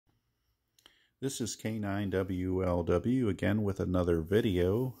This is K9WLW again with another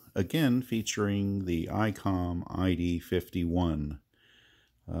video, again featuring the Icom ID51.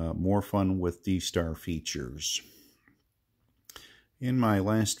 More fun with DStar features. In my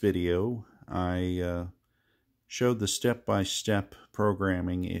last video, I showed the step-by-step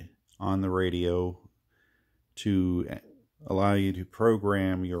programming on the radio to allow you to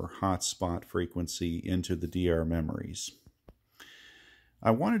program your hotspot frequency into the DR memories. I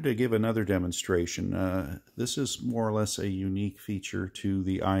wanted to give another demonstration. This is more or less a unique feature to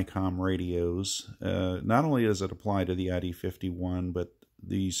the Icom radios. Not only does it apply to the ID51, but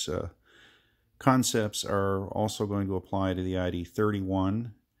these concepts are also going to apply to the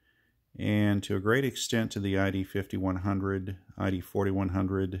ID31 and to a great extent to the ID5100,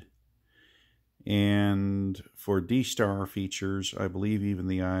 ID4100, and for DStar features, I believe even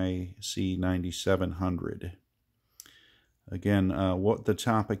the IC9700. Again, what the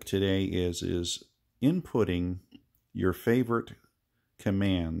topic today is inputting your favorite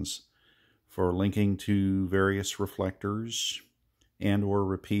commands for linking to various reflectors and or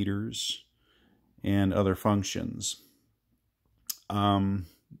repeaters and other functions. The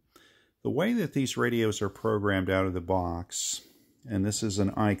way that these radios are programmed out of the box, and this is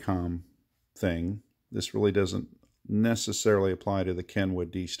an Icom thing, this really doesn't necessarily apply to the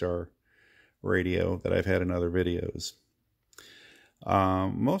Kenwood DStar radio that I've had in other videos.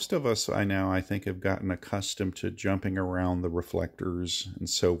 Most of us I think have gotten accustomed to jumping around the reflectors and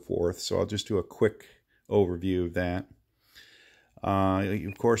so forth, so I'll just do a quick overview of that.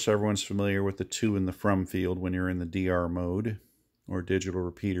 Of course, everyone's familiar with the to and the from field when you're in the DR mode or digital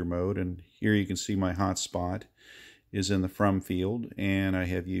repeater mode, and here you can see my hotspot is in the from field, and I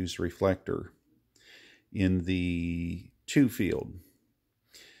have used reflector in the to field.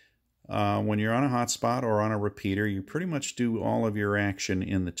 When you're on a hotspot or on a repeater, you pretty much do all of your action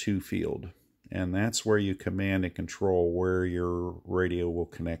in the to field, and that's where you command and control where your radio will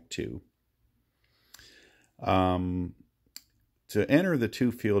connect to. To enter the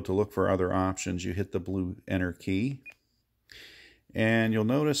to field to look for other options, you hit the blue enter key, and you'll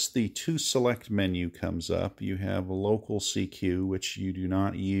notice the to select menu comes up. You have a local CQ, which you do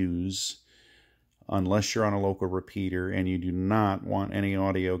not use unless you're on a local repeater, and you do not want any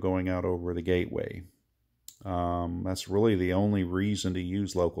audio going out over the gateway. That's really the only reason to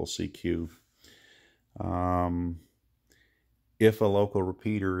use local CQ. If a local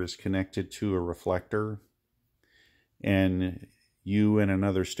repeater is connected to a reflector and you and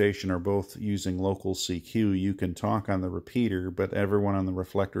another station are both using local CQ, you can talk on the repeater, but everyone on the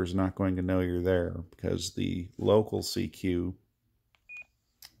reflector is not going to know you're there because the local CQ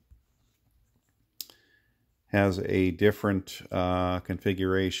has a different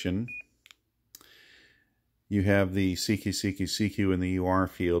configuration. You have the CQ in the UR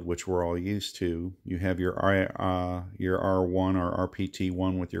field, which we're all used to. You have your R1 or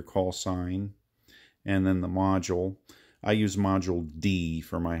RPT1 with your call sign, and then the module. I use module D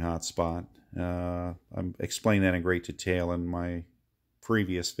for my hotspot. I'm explaining that in great detail in my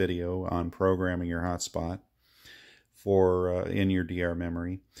previous video on programming your hotspot for in your DR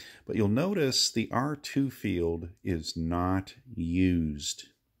memory. But you'll notice the R2 field is not used.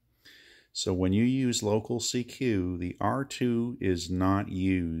 So when you use local CQ, the R2 is not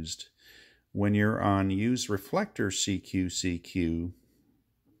used. When you're on use reflector CQ,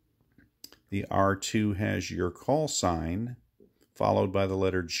 the R2 has your call sign followed by the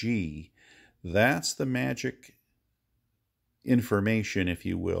letter G. That's the magic information, if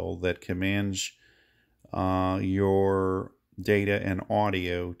you will, that commands your data and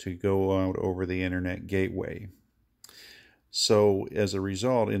audio to go out over the internet gateway. So as a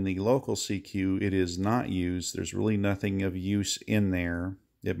result, in the local CQ, it is not used. There's really nothing of use in there.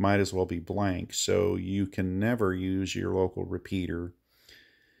 It might as well be blank. So you can never use your local repeater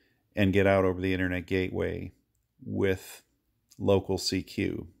and get out over the internet gateway with local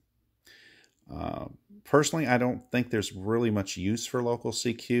CQ. Personally, I don't think there's really much use for local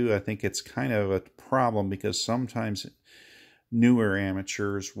CQ. I think it's kind of a problem because sometimes newer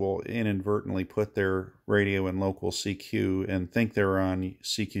amateurs will inadvertently put their radio in local CQ and think they're on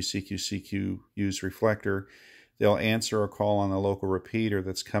CQ, use reflector. They'll answer a call on the local repeater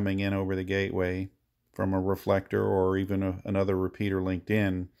that's coming in over the gateway from a reflector or even another repeater linked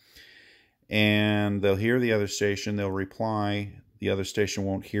in, and they'll hear the other station, they'll reply. The other station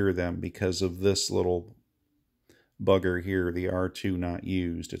won't hear them because of this little bugger here, the R2 not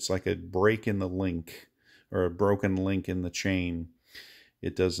used. It's like a break in the link or a broken link in the chain.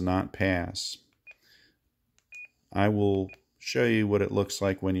 It does not pass. I will show you what it looks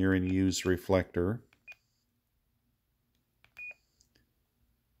like when you're in use reflector.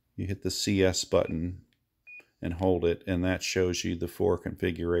 you hit the CS button and hold it, and that shows you the 4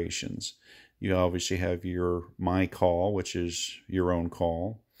 configurations. You obviously have your My Call, which is your own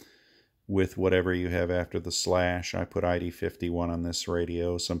call, with whatever you have after the slash. I put ID 51 on this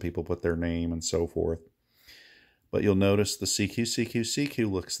radio. Some people put their name and so forth. But you'll notice the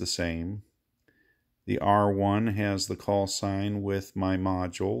CQ looks the same. The R1 has the call sign with my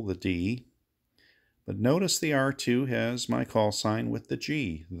module, the D. But notice the R2 has my call sign with the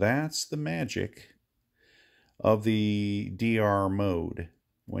G. That's the magic of the DR mode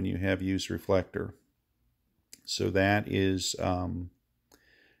when you have use reflector. So that is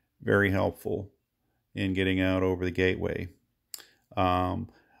very helpful in getting out over the gateway.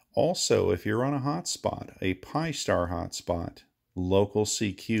 Also, if you're on a hotspot, a DStar hotspot, local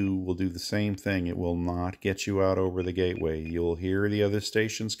CQ will do the same thing. It will not get you out over the gateway. You'll hear the other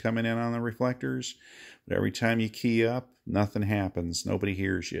stations coming in on the reflectors, but every time you key up, nothing happens. Nobody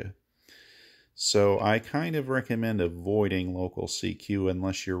hears you. So I kind of recommend avoiding local CQ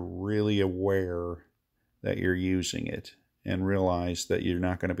unless you're really aware that you're using it and realize that you're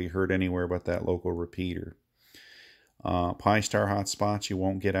not going to be heard anywhere but that local repeater. DStar hotspots, you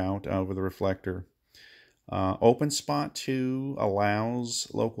won't get out over the reflector. OpenSpot 2 allows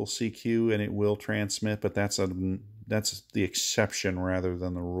local CQ and it will transmit, but that's the exception rather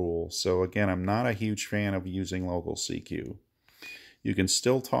than the rule. So again, I'm not a huge fan of using local CQ. You can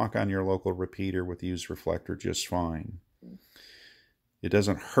still talk on your local repeater with use reflector just fine. It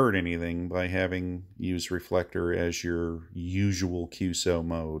doesn't hurt anything by having use reflector as your usual QSO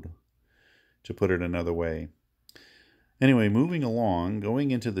mode, to put it another way. Anyway, moving along,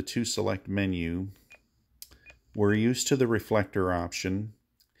 going into the To Select menu, we're used to the reflector option.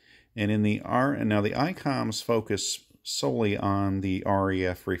 And in the now the ICOMs focus solely on the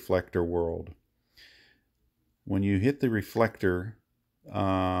REF reflector world. When you hit the reflector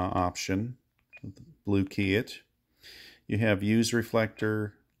option, blue key it, you have use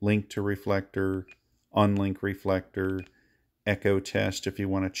reflector, link to reflector, unlink reflector, echo test if you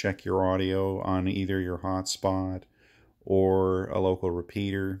want to check your audio on either your hotspot or a local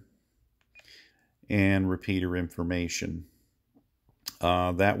repeater, and repeater information.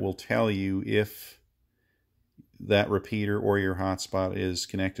 That will tell you if that repeater or your hotspot is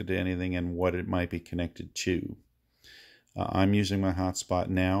connected to anything and what it might be connected to. I'm using my hotspot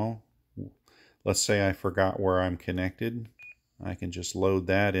now. Let's say I forgot where I'm connected. I can just load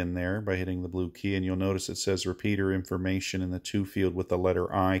that in there by hitting the blue key, and you'll notice it says repeater information in the to field with the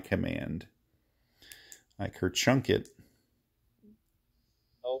letter I command. I kerchunk it.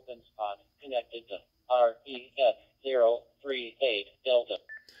 OpenSpot connected to REF038 Delta.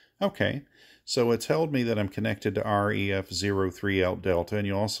 Okay, so it told me that I'm connected to REF03 Delta, and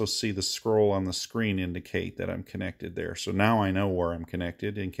you also see the scroll on the screen indicate that I'm connected there. So now I know where I'm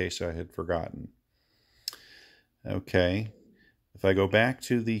connected in case I had forgotten. Okay, if I go back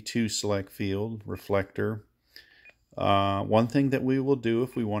to the To Select field, reflector, one thing that we will do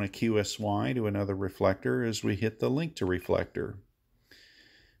if we want to QSY to another reflector is we hit the link to reflector.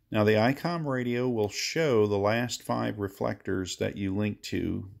 Now the Icom radio will show the last 5 reflectors that you link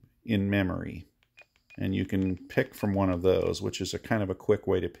to in memory. And you can pick from one of those, which is a kind of a quick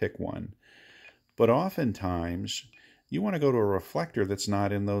way to pick one. But oftentimes, you want to go to a reflector that's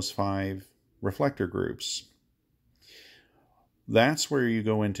not in those 5 reflector groups. That's where you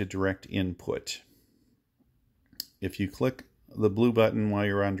go into direct input. If you click the blue button while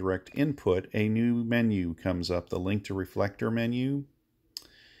you're on direct input, a new menu comes up, the link to reflector menu.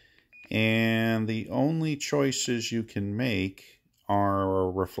 And the only choices you can make are a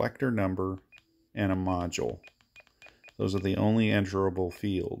reflector number and a module. Those are the only enterable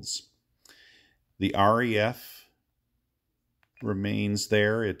fields. The REF remains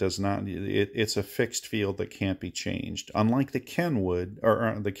there. It does not. It's a fixed field that can't be changed. Unlike the Kenwood,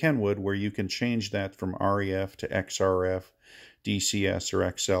 where you can change that from REF to XRF, DCS, or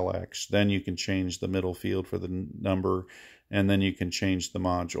XLX. Then you can change the middle field for the number, and then you can change the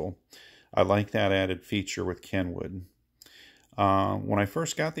module. I like that added feature with Kenwood. When I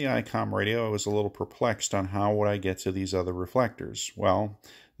first got the Icom radio, I was a little perplexed on how would I get to these other reflectors. Well,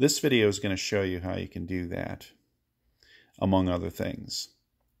 this video is going to show you how you can do that, among other things.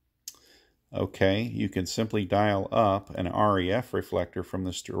 Okay, you can simply dial up an REF reflector from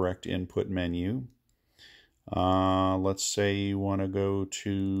this direct input menu. Let's say you want to go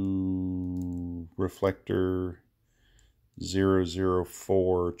to reflector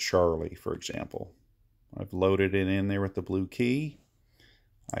 004 Charlie, for example. I've loaded it in there with the blue key.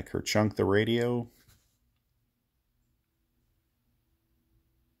 I kerchunk the radio.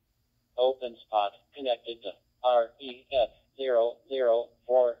 OpenSpot connected to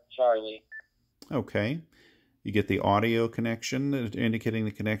REF004 Charlie. Okay. You get the audio connection, indicating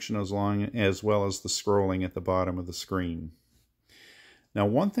the connection as well as the scrolling at the bottom of the screen. Now,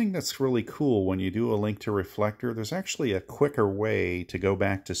 one thing that's really cool when you do a link to Reflector, there's actually a quicker way to go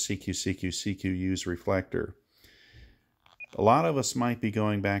back to CQ use Reflector. A lot of us might be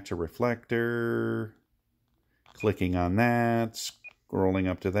going back to Reflector, clicking on that, scrolling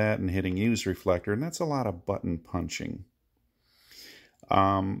up to that, and hitting use Reflector, and that's a lot of button punching.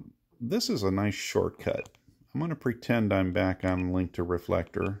 This is a nice shortcut. I'm going to pretend I'm back on link to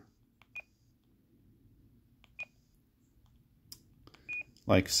Reflector.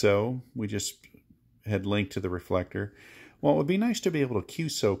 Like so. We just had linked to the Reflector. Well, it would be nice to be able to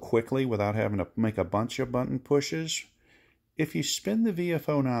QSO quickly without having to make a bunch of button pushes. If you spin the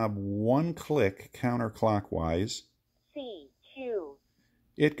VFO knob one click counterclockwise, CQ.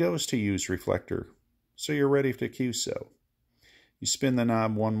 it goes to use Reflector. So you're ready to QSO. You spin the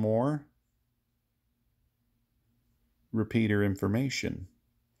knob one more, repeater information.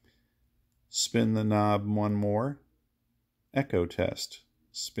 Spin the knob one more, echo test.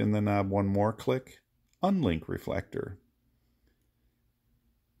 Spin the knob one more click, unlink Reflector.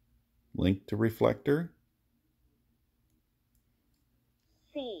 Link to Reflector.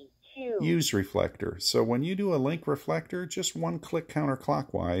 CQ. Use Reflector. So when you do a link Reflector, just one click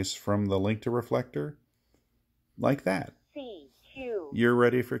counterclockwise from the link to Reflector, like that. CQ. You're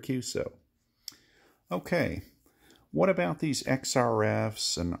ready for QSO. Okay. What about these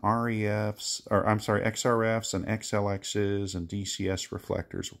XRFs and REFs, or I'm sorry, XRFs and XLXs and DCS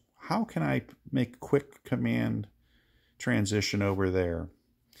reflectors? How can I make quick command transition over there?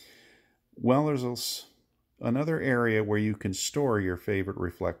 Well, there's another area where you can store your favorite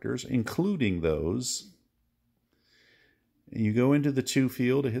reflectors, including those. You go into the to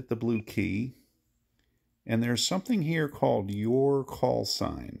field to hit the blue key, and there's something here called your call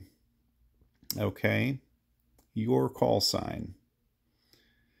sign. Okay? Your call sign.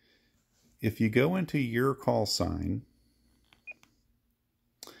 If you go into your call sign,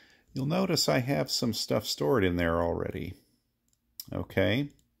 you'll notice I have some stuff stored in there already. Okay.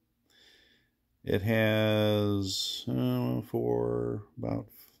 It has for about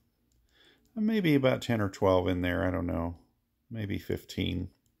maybe about 10 or 12 in there. I don't know. Maybe 15.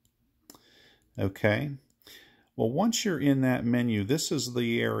 Okay. Well, once you're in that menu, this is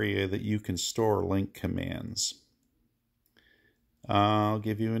the area that you can store link commands. I'll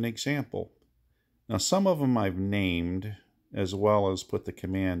give you an example. Now, some of them I've named as well as put the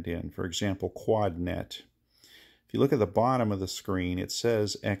command in. For example, QuadNet. If you look at the bottom of the screen, it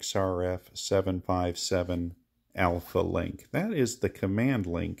says XRF 757 alpha link. That is the command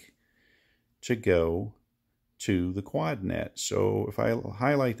link to go to the QuadNet. So if I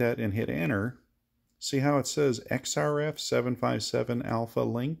highlight that and hit enter, see how it says XRF 757 alpha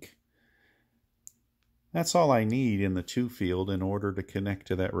link? That's all I need in the to field in order to connect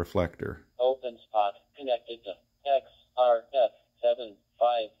to that reflector. Open spot connected to XRF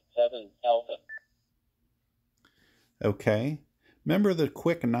 757 alpha. Okay. Remember the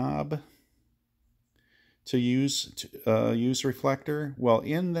quick knob to use reflector? Well,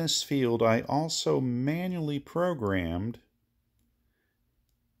 in this field, I also manually programmed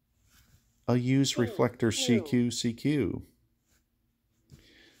a use reflector CQ.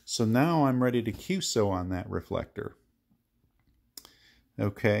 So now I'm ready to QSO on that reflector.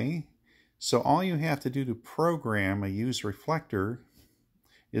 Okay, so all you have to do to program a use reflector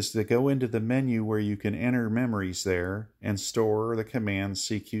is to go into the menu where you can enter memories there and store the command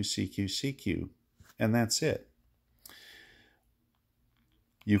CQ. And that's it.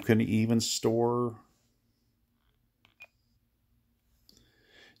 You can even store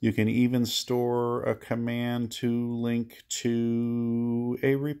a command to link to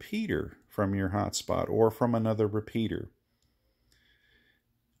a repeater from your hotspot or from another repeater.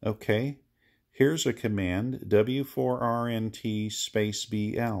 Okay, here's a command, W4RNT space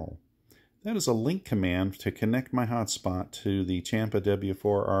BL. That is a link command to connect my hotspot to the Tampa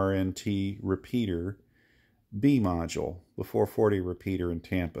W4RNT repeater B module, the 440 repeater in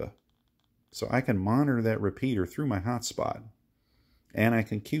Tampa. So I can monitor that repeater through my hotspot. And I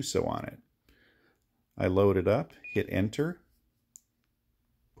can QSO on it. I load it up, hit enter,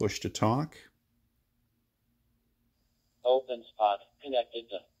 push to talk. Open spot connected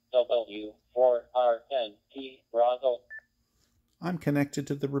to W4RNT Bravo. I'm connected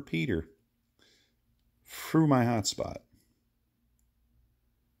to the repeater through my hotspot.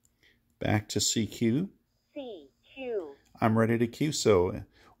 Back to CQ. I'm ready to QSO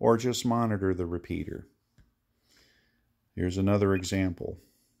or just monitor the repeater. Here's another example.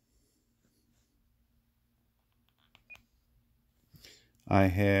 I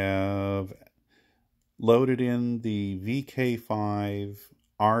have loaded in the VK5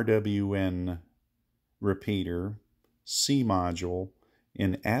 RWN repeater C module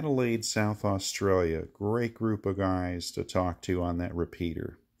in Adelaide, South Australia. Great group of guys to talk to on that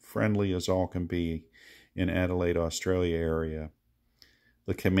repeater. Friendly as all can be in Adelaide, Australia area.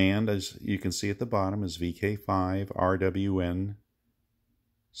 The command, as you can see at the bottom, is VK5 RWN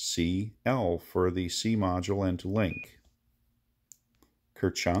CL for the C module and to link.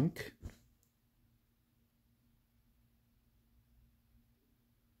 Kerchunk.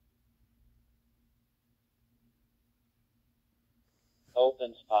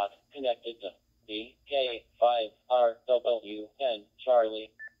 Open spot connected to VK5RWN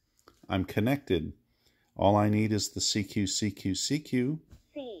Charlie. I'm connected. All I need is the CQ. CQ.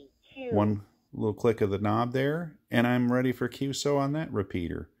 One little click of the knob there, and I'm ready for QSO on that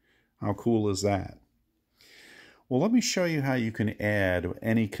repeater. How cool is that? Well, let me show you how you can add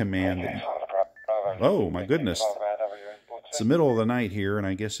any command. Oh, my goodness. It's the middle of the night here, and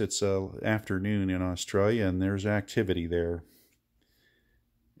I guess it's afternoon in Australia, and there's activity there.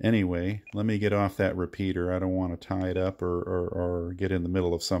 Anyway, let me get off that repeater. I don't want to tie it up or get in the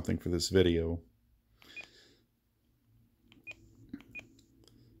middle of something for this video.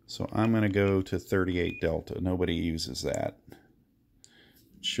 So I'm going to go to 38 Delta. Nobody uses that.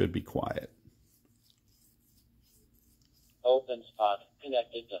 It should be quiet. Open spot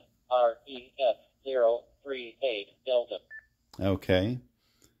connected to REF038 Delta. Okay.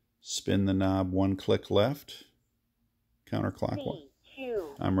 Spin the knob one click left. Counterclockwise.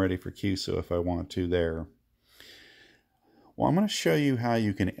 I'm ready for QSO if I want to there. Well, I'm going to show you how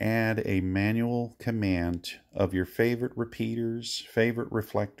you can add a manual command of your favorite repeaters, favorite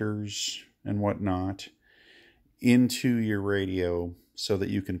reflectors, and whatnot into your radio so that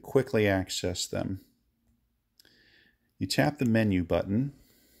you can quickly access them. You tap the menu button,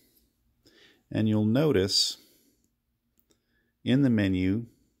 and you'll notice in the menu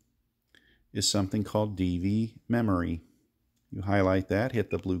is something called DV memory. You highlight that, hit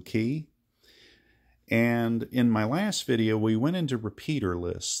the blue key. And in my last video, we went into repeater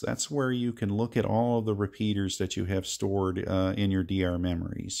lists. That's where you can look at all of the repeaters that you have stored in your DR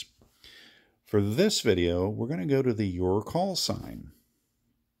memories. For this video, we're going to go to the Your Call sign.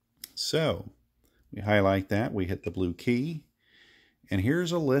 So we highlight that, we hit the blue key, and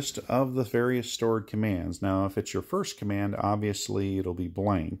here's a list of the various stored commands. Now, if it's your first command, obviously it'll be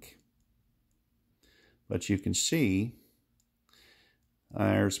blank. But you can see,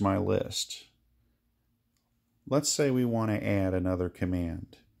 there's my list. Let's say we want to add another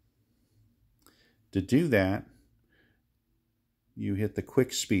command. To do that, you hit the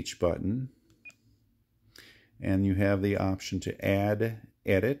quick speech button, and you have the option to add,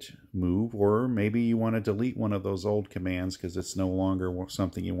 edit, move, or maybe you want to delete one of those old commands because it's no longer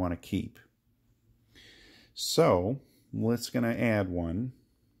something you want to keep. So, let's going to add one.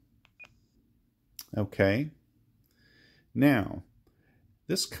 Okay. Now,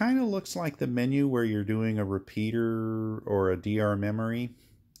 this kind of looks like the menu where you're doing a repeater or a DR memory.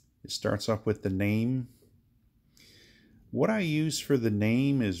 It starts off with the name. What I use for the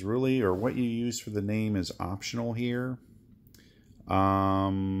name is really, or what you use for the name is optional here.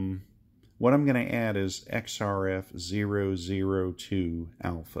 What I'm going to add is XRF002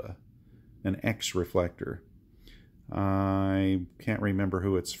 alpha, an X reflector. I can't remember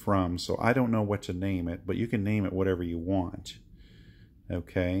who it's from, so I don't know what to name it, but you can name it whatever you want.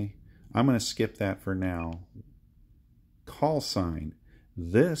 Okay, I'm going to skip that for now. Call sign.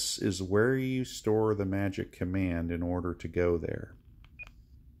 This is where you store the magic command in order to go there.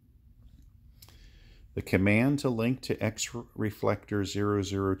 The command to link to X Reflector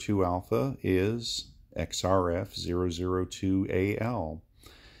 002 alpha is XRF002AL.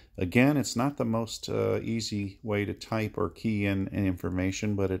 Again, it's not the most easy way to type or key in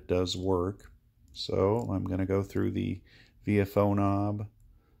information, but it does work. So I'm going to go through the VFO knob.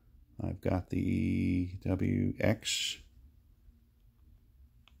 I've got the WX.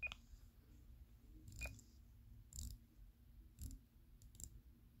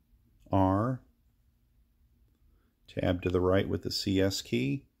 R. Tab to the right with the CS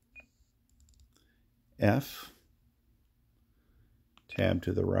key. F. Tab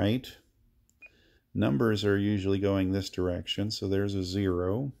to the right. Numbers are usually going this direction, so there's a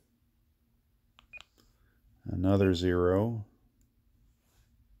 0. Another 0.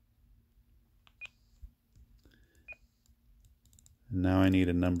 And now I need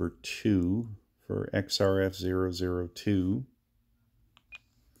a number 2 for XRF002.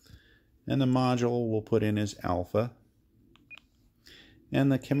 And the module we'll put in is alpha.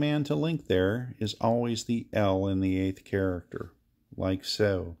 And the command to link there is always the L in the 8th character. like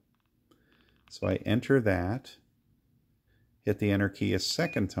so. So I enter that, hit the enter key a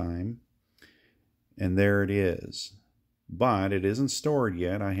second time, and there it is. But it isn't stored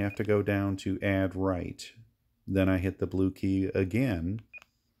yet. I have to go down to add write. Then I hit the blue key again.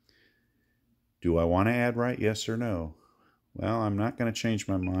 Do I want to add write, yes or no? Well, I'm not going to change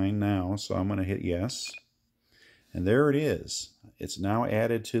my mind now, so I'm going to hit yes. And there it is. It's now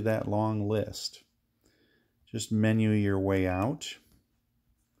added to that long list. Just menu your way out.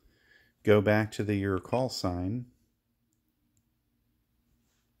 Go back to your call sign.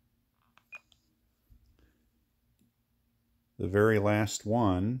 The very last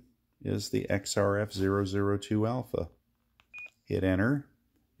one is the XRF002 alpha. Hit enter.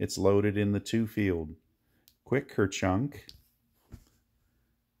 It's loaded in the to field. Quick chunk.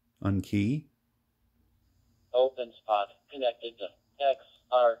 Unkey. Open spot connected to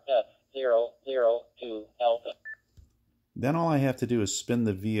XRF002 alpha. Then all I have to do is spin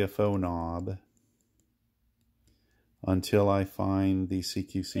the VFO knob until I find the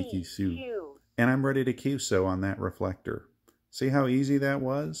CQ. And I'm ready to QSO on that reflector. See how easy that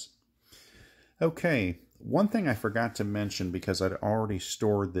was? Okay, one thing I forgot to mention because I'd already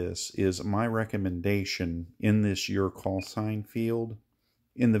stored this is my recommendation in this your call sign field.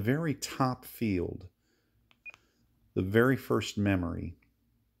 In the very top field, the very first memory,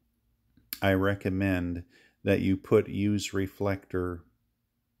 I recommend that you put use reflector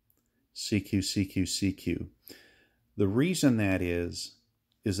CQ. The reason that is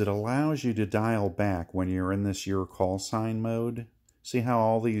it allows you to dial back when you're in this your call sign mode. See how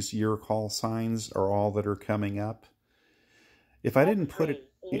all these your call signs are all that are coming up? If I didn't put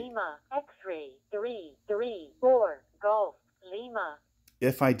it... Lima, X-ray, 334, Golf, Lima.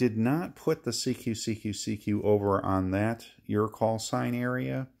 If I did not put the CQ over on that your call sign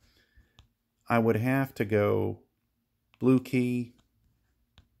area, I would have to go blue key,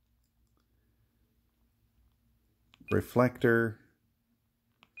 reflector,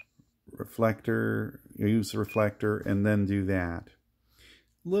 use the reflector, and then do that.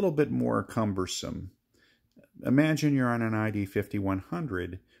 A little bit more cumbersome. Imagine you're on an ID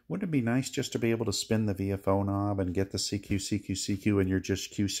 5100. Wouldn't it be nice just to be able to spin the VFO knob and get the CQ and you're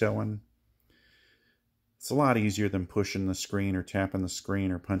just QSOing? It's a lot easier than pushing the screen or tapping the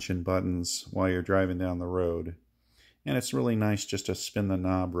screen or punching buttons while you're driving down the road. And it's really nice just to spin the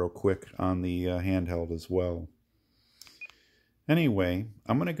knob real quick on the handheld as well. Anyway,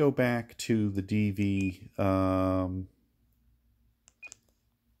 I'm going to go back to the DV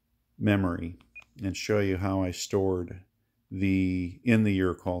memory and show you how I stored in the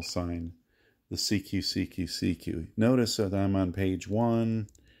your call sign, the CQ. Notice that I'm on page 1,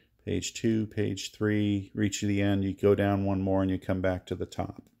 page 2, page 3, reach the end, you go down one more and you come back to the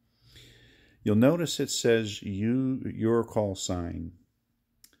top. You'll notice it says your call sign.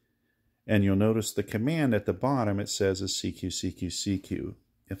 And you'll notice the command at the bottom, it says is CQ.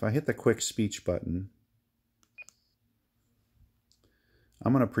 If I hit the quick speech button,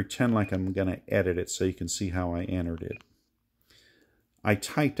 I'm going to pretend like I'm going to edit it so you can see how I entered it. I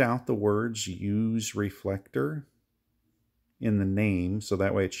typed out the words use reflector in the name, so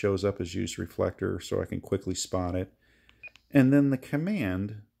that way it shows up as use reflector so I can quickly spot it. And then the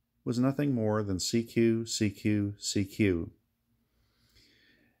command was nothing more than CQ.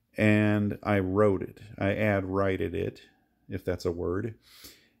 And I wrote it. I righted it, if that's a word.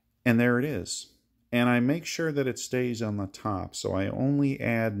 And there it is. And I make sure that it stays on the top, so I only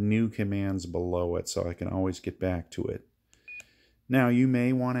add new commands below it so I can always get back to it. Now, you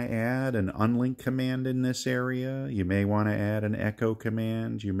may want to add an unlink command in this area. You may want to add an echo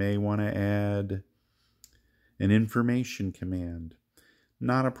command. You may want to add an information command.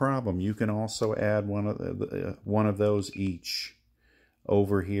 Not a problem. You can also add one of those each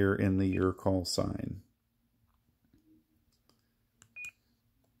over here in the your call sign.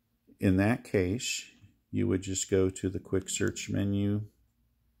 In that case, you would just go to the quick search menu.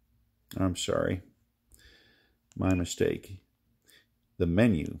 I'm sorry, my mistake. The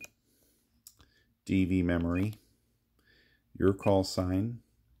menu, DV memory, your call sign,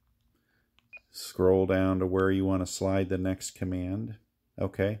 scroll down to where you want to slide the next command.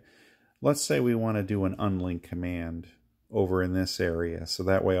 Okay, let's say we want to do an unlink command over in this area, so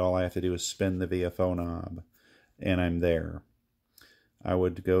that way all I have to do is spin the VFO knob and I'm there. I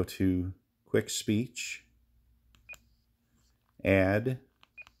would go to quick speech, add,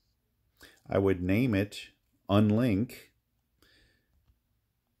 I would name it unlink,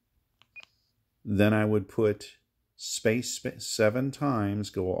 then I would put space 7 times,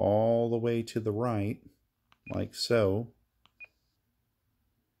 go all the way to the right, like so.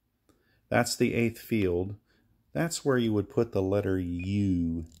 That's the 8th field. that's where you would put the letter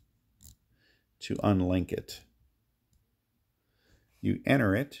U to unlink it. You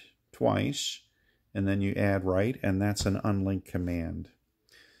enter it twice, and then you add right, and that's an unlink command.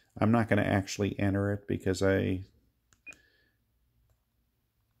 I'm not going to actually enter it because I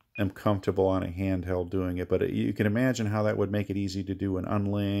am comfortable on a handheld doing it, but you can imagine how that would make it easy to do an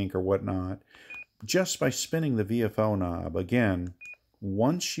unlink or whatnot just by spinning the VFO knob. Again,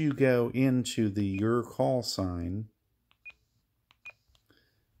 once you go into the your call sign,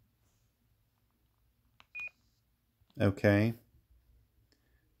 okay,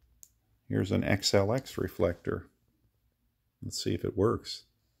 here's an XLX reflector. Let's see if it works.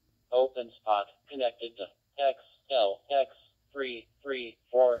 Open spot connected to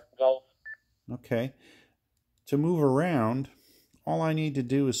XLX334 Golf. Okay. To move around, all I need to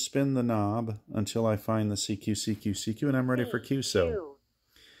do is spin the knob until I find the CQ, and I'm ready for QSO.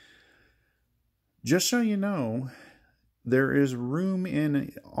 Just so you know, there is room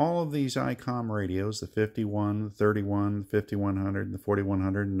in all of these Icom radios, the 51, the 31, the 5100, the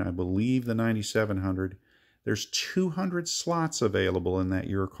 4100, and I believe the 9700. There's 200 slots available in that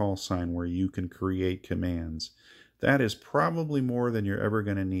your call sign where you can create commands. That is probably more than you're ever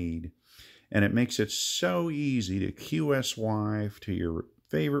going to need. And it makes it so easy to QSY to your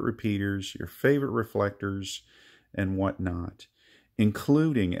favorite repeaters, your favorite reflectors, and whatnot,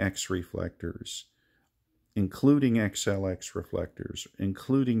 including X reflectors, including XLX reflectors,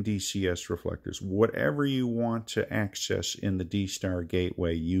 including DCS reflectors. Whatever you want to access in the DStar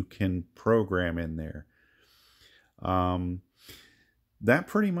gateway, you can program in there. That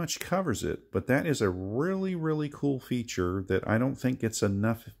pretty much covers it, but that is a really, really cool feature that I don't think gets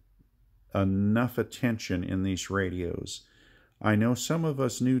enough attention in these radios. I know some of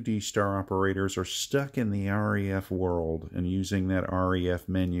us new DStar operators are stuck in the REF world and using that REF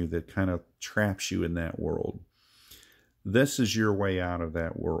menu that kind of traps you in that world. This is your way out of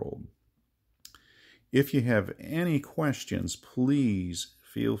that world. If you have any questions, please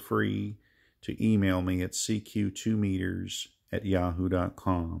feel free to email me at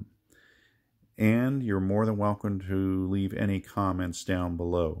cq2meters@yahoo.com. And you're more than welcome to leave any comments down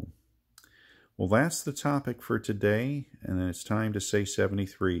below. Well, that's the topic for today, and then it's time to say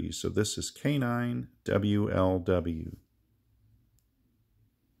 73. So this is K9WLW.